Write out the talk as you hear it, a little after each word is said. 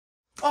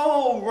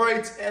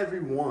Alright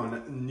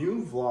everyone,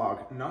 new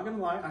vlog. Not gonna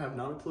lie, I have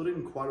not uploaded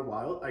in quite a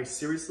while. I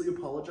seriously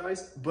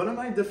apologize, but in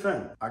my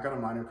defense, I got a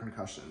minor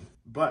concussion.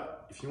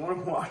 But if you want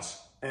to watch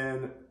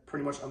and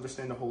pretty much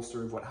understand the whole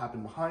story of what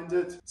happened behind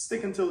it,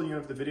 stick until the end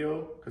of the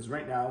video, because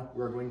right now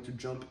we're going to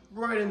jump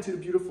right into the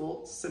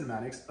beautiful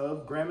cinematics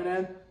of Grand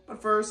Manan.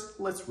 But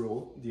first, let's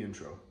roll the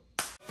intro.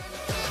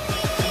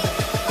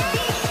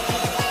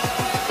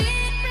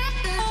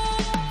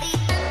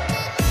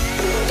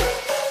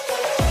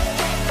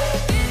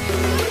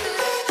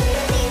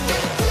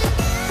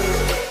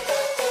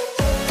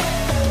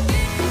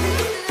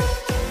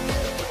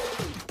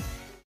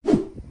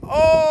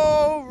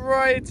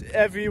 Alright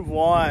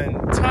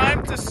everyone,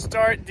 time to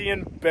start the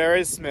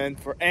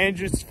embarrassment for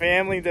Andrew's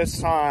family this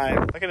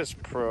time. Look at this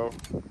pro.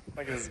 Look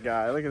at this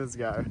guy. Look at this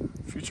guy.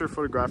 Future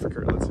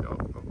photographer. Let's see. Oh,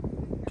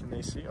 can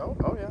they see?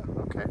 Oh yeah.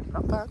 Okay.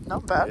 Not bad.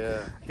 Not bad.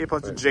 Yeah. He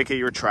puts JK,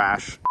 you're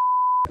trash.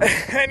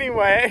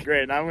 Anyway,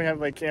 great. Now we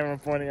have like camera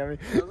pointing at me.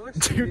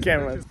 Two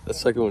cameras. The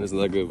second one isn't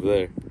that good over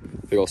there.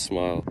 They all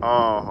smile.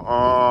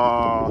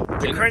 Oh.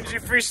 The cringy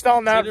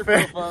freestyle Nath.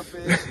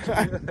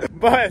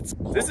 But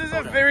this is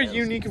a very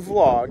unique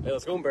vlog. Hey,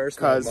 let's go embarrass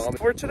because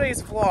for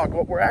today's vlog,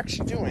 what we're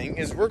actually doing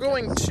is we're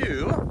going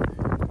to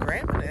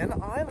Grand Manan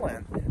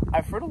Island.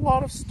 I've heard a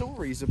lot of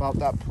stories about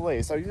that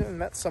place. I even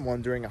met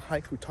someone during a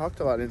hike who talked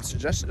about it and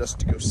suggested us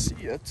to go see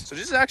it. So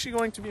this is actually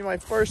going to be my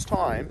first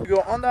time to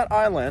go on that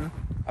island.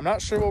 I'm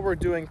not sure what we're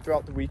doing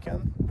throughout the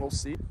weekend. We'll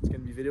see. It's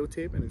going to be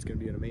videotaped and it's going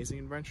to be an amazing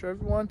adventure,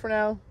 everyone. For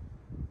now,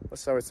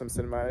 let's start with some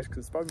cinematics because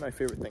it's probably my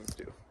favorite thing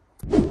to do.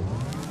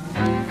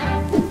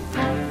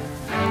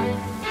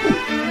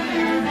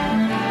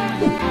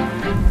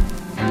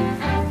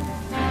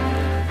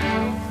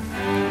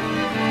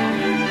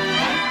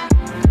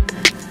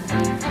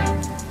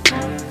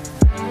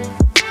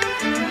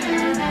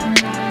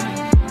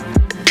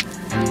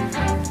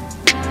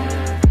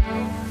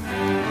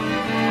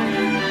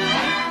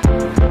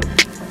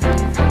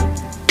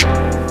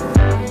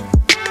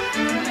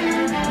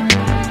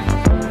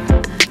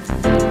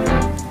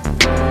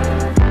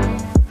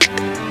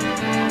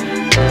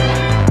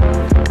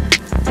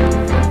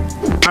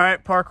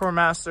 Alright, parkour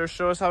master,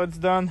 show us how it's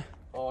done.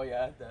 Oh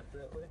yeah,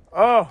 definitely.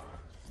 Oh!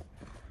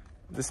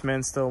 This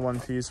man's still one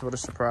piece, what a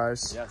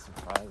surprise. Yeah,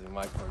 surprising,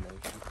 my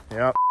coordination.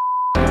 Yep.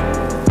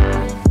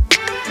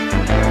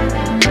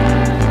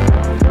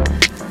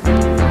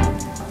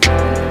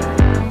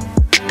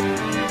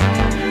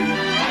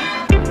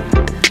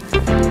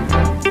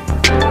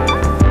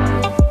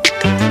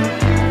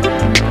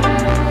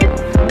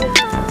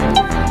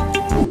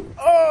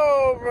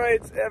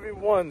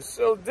 Everyone,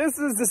 so this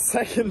is the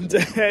second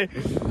day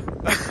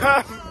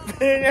of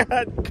being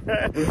at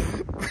Grand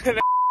Manan.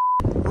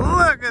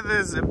 Look at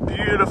this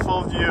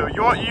beautiful view.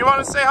 You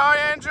want to say hi,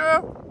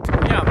 Andrew?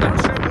 Yeah, I'm not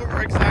sure where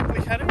we're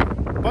exactly heading,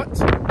 but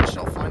we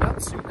shall find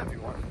out soon,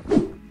 everyone.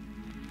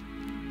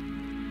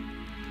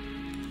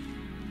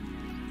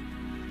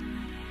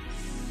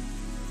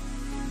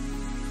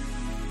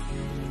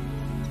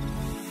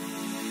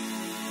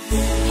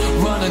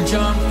 Run and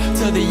jump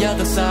to the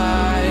other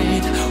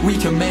side. We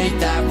can make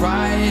that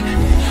right.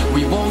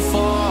 We won't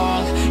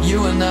fall,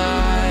 you and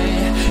I.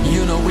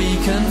 You know we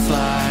can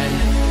fly.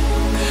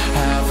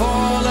 Have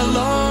all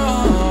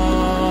along.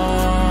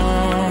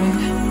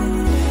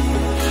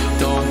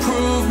 Don't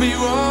prove me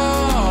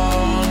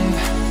wrong.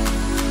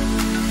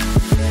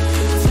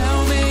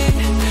 Tell me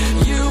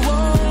you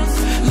won't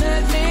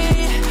let me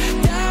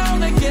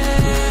down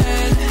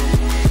again.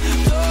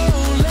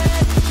 Don't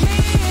let me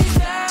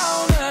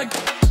down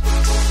again.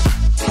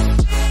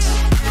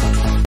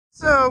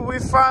 So we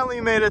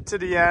finally made it to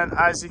the end.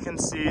 As you can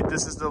see,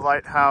 this is the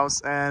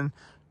lighthouse, and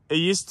it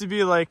used to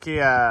be like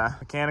a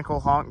mechanical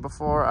honk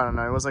before. I don't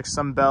know, it was like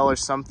some bell or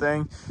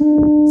something.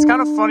 It's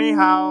kind of funny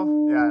how,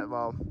 yeah,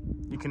 well,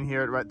 you can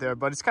hear it right there,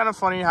 but it's kind of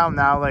funny how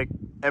now like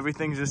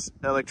everything's just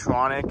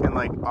electronic and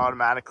like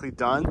automatically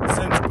done.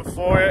 Since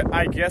before,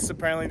 I guess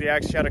apparently they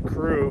actually had a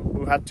crew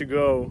who had to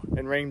go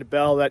and ring the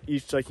bell at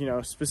each, like, you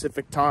know,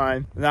 specific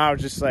time. Now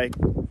just like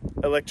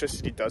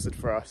electricity does it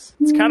for us.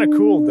 It's kind of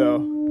cool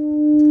though.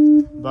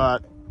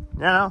 But,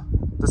 you know,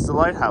 this is the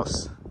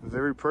lighthouse.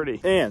 Very pretty.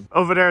 And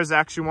over there is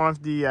actually one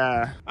of the,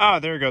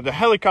 there we go, the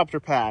helicopter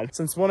pad.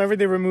 Since whenever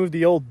they removed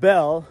the old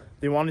bell,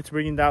 they wanted to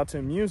bring it out to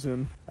amuse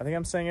them. I think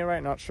I'm saying it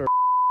right, not sure.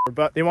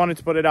 But they wanted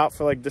to put it out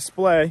for like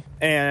display.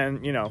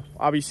 And, you know,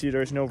 obviously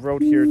there's no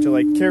road here to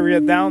like carry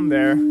it down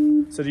there.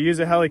 So they use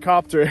a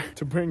helicopter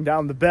to bring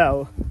down the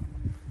bell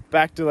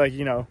back to like,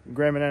 you know,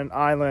 Grand Manan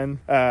Island,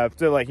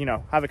 to like, you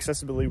know, have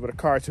accessibility with a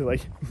car to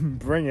like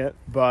bring it.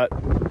 But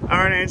all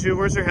right, Andrew,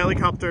 where's your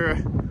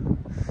helicopter?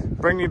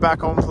 Bring me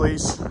back home,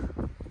 please.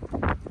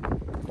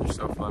 You're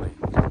so funny.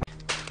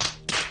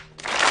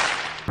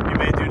 You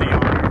may do the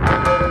honor.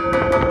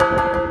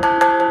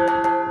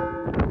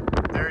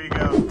 There you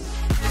go.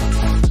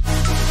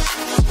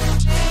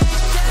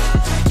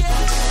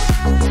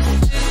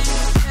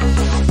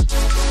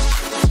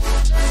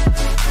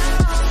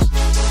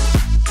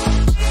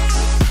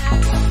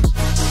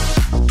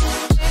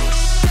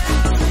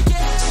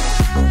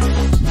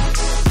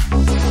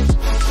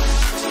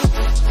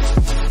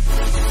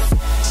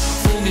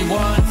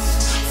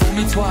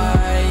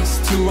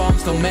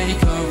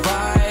 make a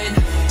ride.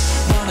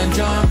 Run and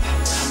jump,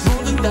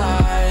 roll the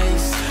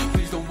dice.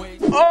 Please don't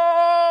wait.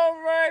 All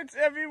right,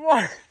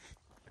 everyone.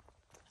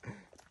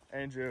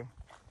 Andrew,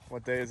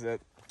 what day is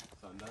it?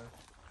 Sunday.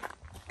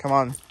 Come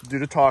on, do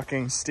the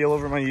talking. Steal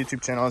over my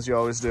YouTube channel as you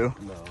always do.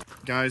 No.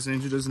 Guys,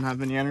 Andrew doesn't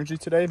have any energy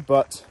today,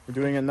 but we're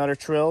doing another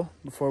trill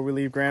before we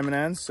leave Grand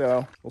Manan,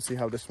 so we'll see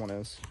how this one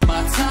is.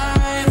 My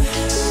time,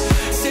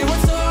 say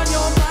what's on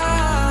your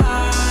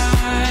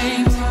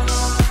mind.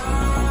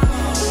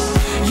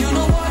 You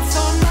know what's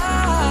on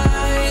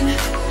mine.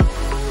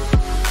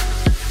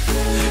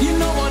 You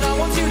know what I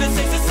want you to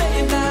say, so say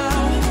it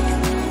now.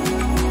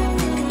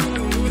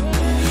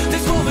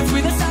 This war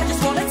between us, I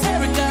just wanna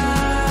tear it down.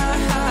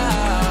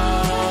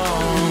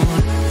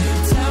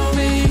 Tell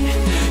me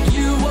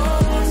you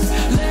won't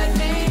let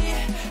me.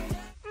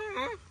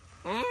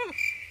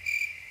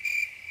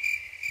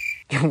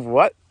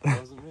 What? That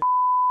wasn't me.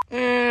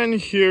 And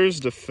here's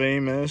the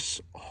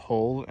famous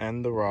hole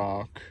in the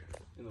rock.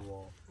 In the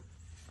wall.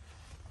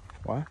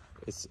 What?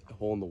 It's a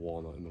hole in the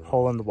wall, not in the wall.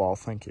 Hole in the wall,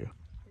 thank you.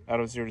 Out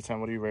of 0 to 10,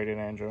 what do you rate it,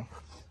 Andrew?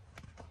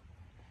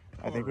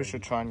 I think we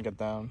should try and get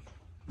down.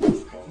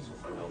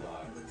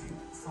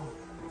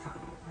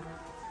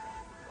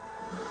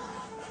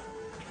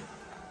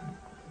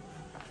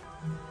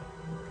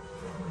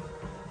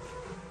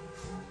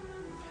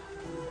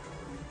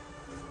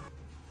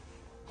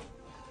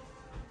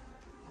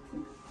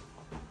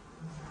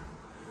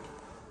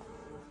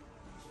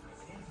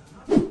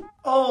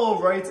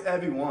 Alright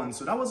everyone,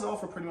 so that was all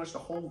for pretty much the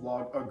whole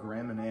vlog of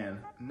Grand Manan.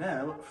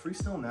 Now,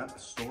 Freestyle Nath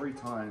story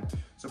time.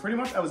 So pretty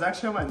much I was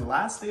actually on my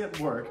last day at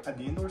work at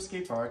the indoor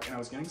skate park and I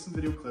was getting some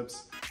video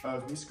clips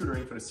of me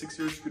scootering for the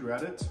 6-year scooter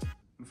edit.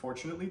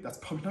 Unfortunately, that's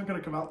probably not going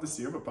to come out this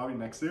year, but probably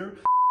next year.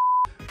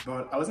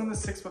 But I was on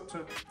this 6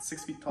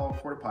 feet tall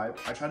quarter pipe.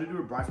 I tried to do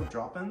a bri flip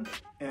drop in,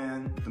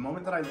 and the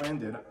moment that I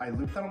landed, I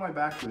looped out on my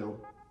back wheel,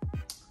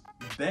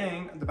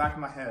 bang the back of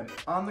my head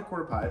on the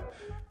quarter pipe.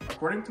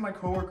 According to my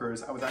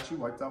coworkers, I was actually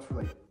wiped out for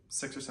like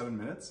 6 or 7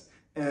 minutes.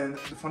 And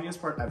the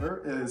funniest part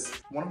ever is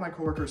one of my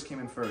coworkers came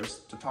in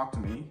first to talk to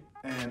me,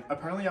 and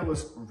apparently I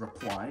was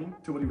replying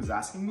to what he was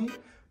asking me.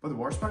 But the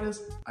worst part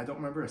is I don't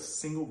remember a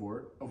single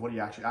word of what he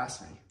actually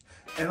asked me.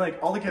 And like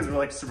all the kids were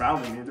like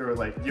surrounding me. They were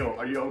like, yo,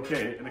 are you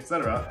okay? And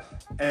etc.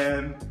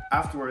 And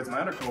afterwards, my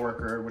other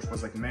coworker, which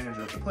was like the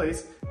manager of the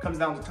place, comes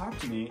down to talk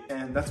to me.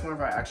 And that's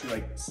whenever I actually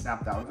like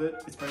snapped out of it.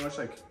 It's pretty much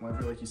like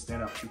whenever like you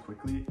stand up too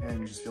quickly and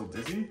you just feel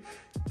dizzy.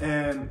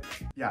 And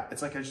yeah,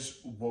 it's like I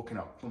just woken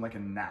up from like a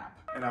nap.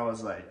 And I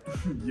was like,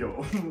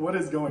 yo, what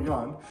is going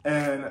on?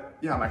 And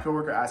yeah, my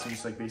coworker asked me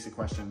just like basic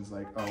questions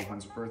like, oh,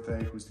 when's your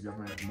birthday? Who's the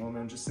government at the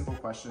moment? Just simple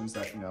questions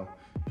that, you know,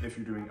 if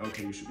you're doing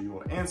okay, you should be able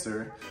to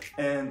answer.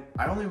 And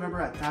I only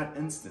remember at that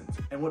instant.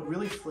 And what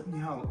really flipped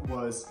me out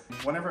was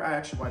whenever I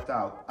actually wiped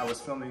out, I was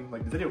filming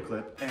like the video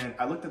clip and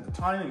I looked at the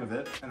timing of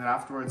it. And then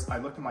afterwards I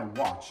looked at my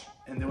watch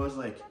and there was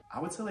like, I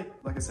would say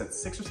like I said,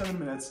 6 or 7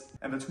 minutes.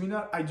 And between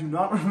that, I do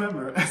not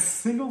remember a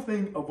single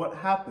thing of what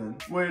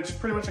happened, which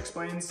pretty much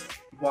explains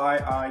why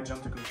I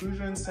jumped to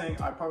conclusions saying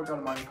I probably got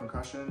a minor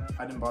concussion.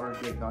 I didn't bother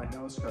to get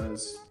diagnosed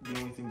because the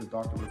only thing the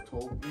doctor would have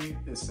told me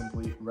is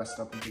simply rest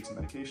up and take some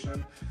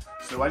medication.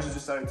 So I just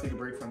decided to take a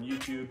break from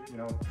YouTube, you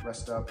know,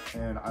 rest up.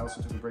 And I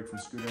also took a break from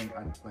scootering.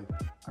 I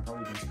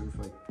probably been scooting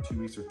for like 2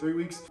 weeks or 3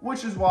 weeks,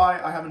 which is why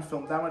I haven't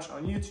filmed that much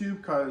on YouTube,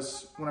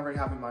 because whenever you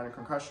have a minor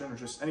concussion or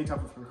just any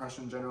type of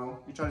concussion in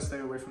general, you try to stay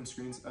away from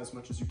screens as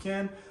much as you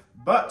can.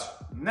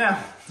 But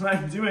now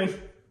I'm doing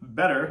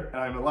better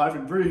and I'm alive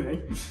and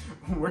breathing,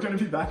 we're going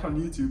to be back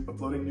on YouTube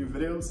uploading new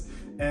videos,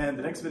 and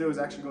the next video is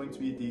actually going to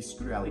be the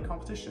scooter alley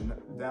competition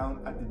down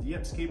at the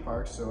DM skate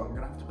park. So I'm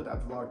gonna have to put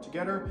that vlog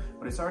together,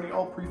 but it's already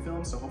all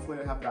pre-filmed, so hopefully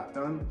I have that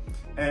done.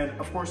 And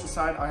of course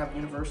aside, I have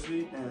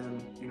university,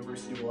 and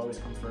university will always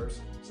come first.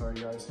 Sorry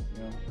guys,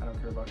 you know, I don't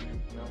care about you,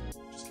 you know,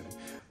 just kidding.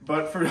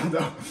 But for real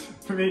though,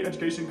 for me,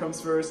 education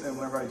comes first, and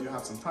whenever I do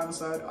have some time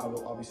aside, I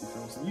will obviously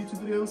film some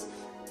YouTube videos.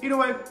 Either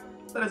way,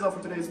 that is all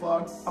for today's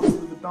vlog. I will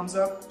leave a thumbs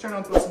up, turn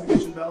on the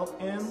notification bell,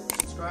 and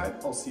subscribe.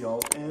 I'll see y'all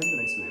in the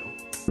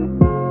next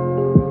video.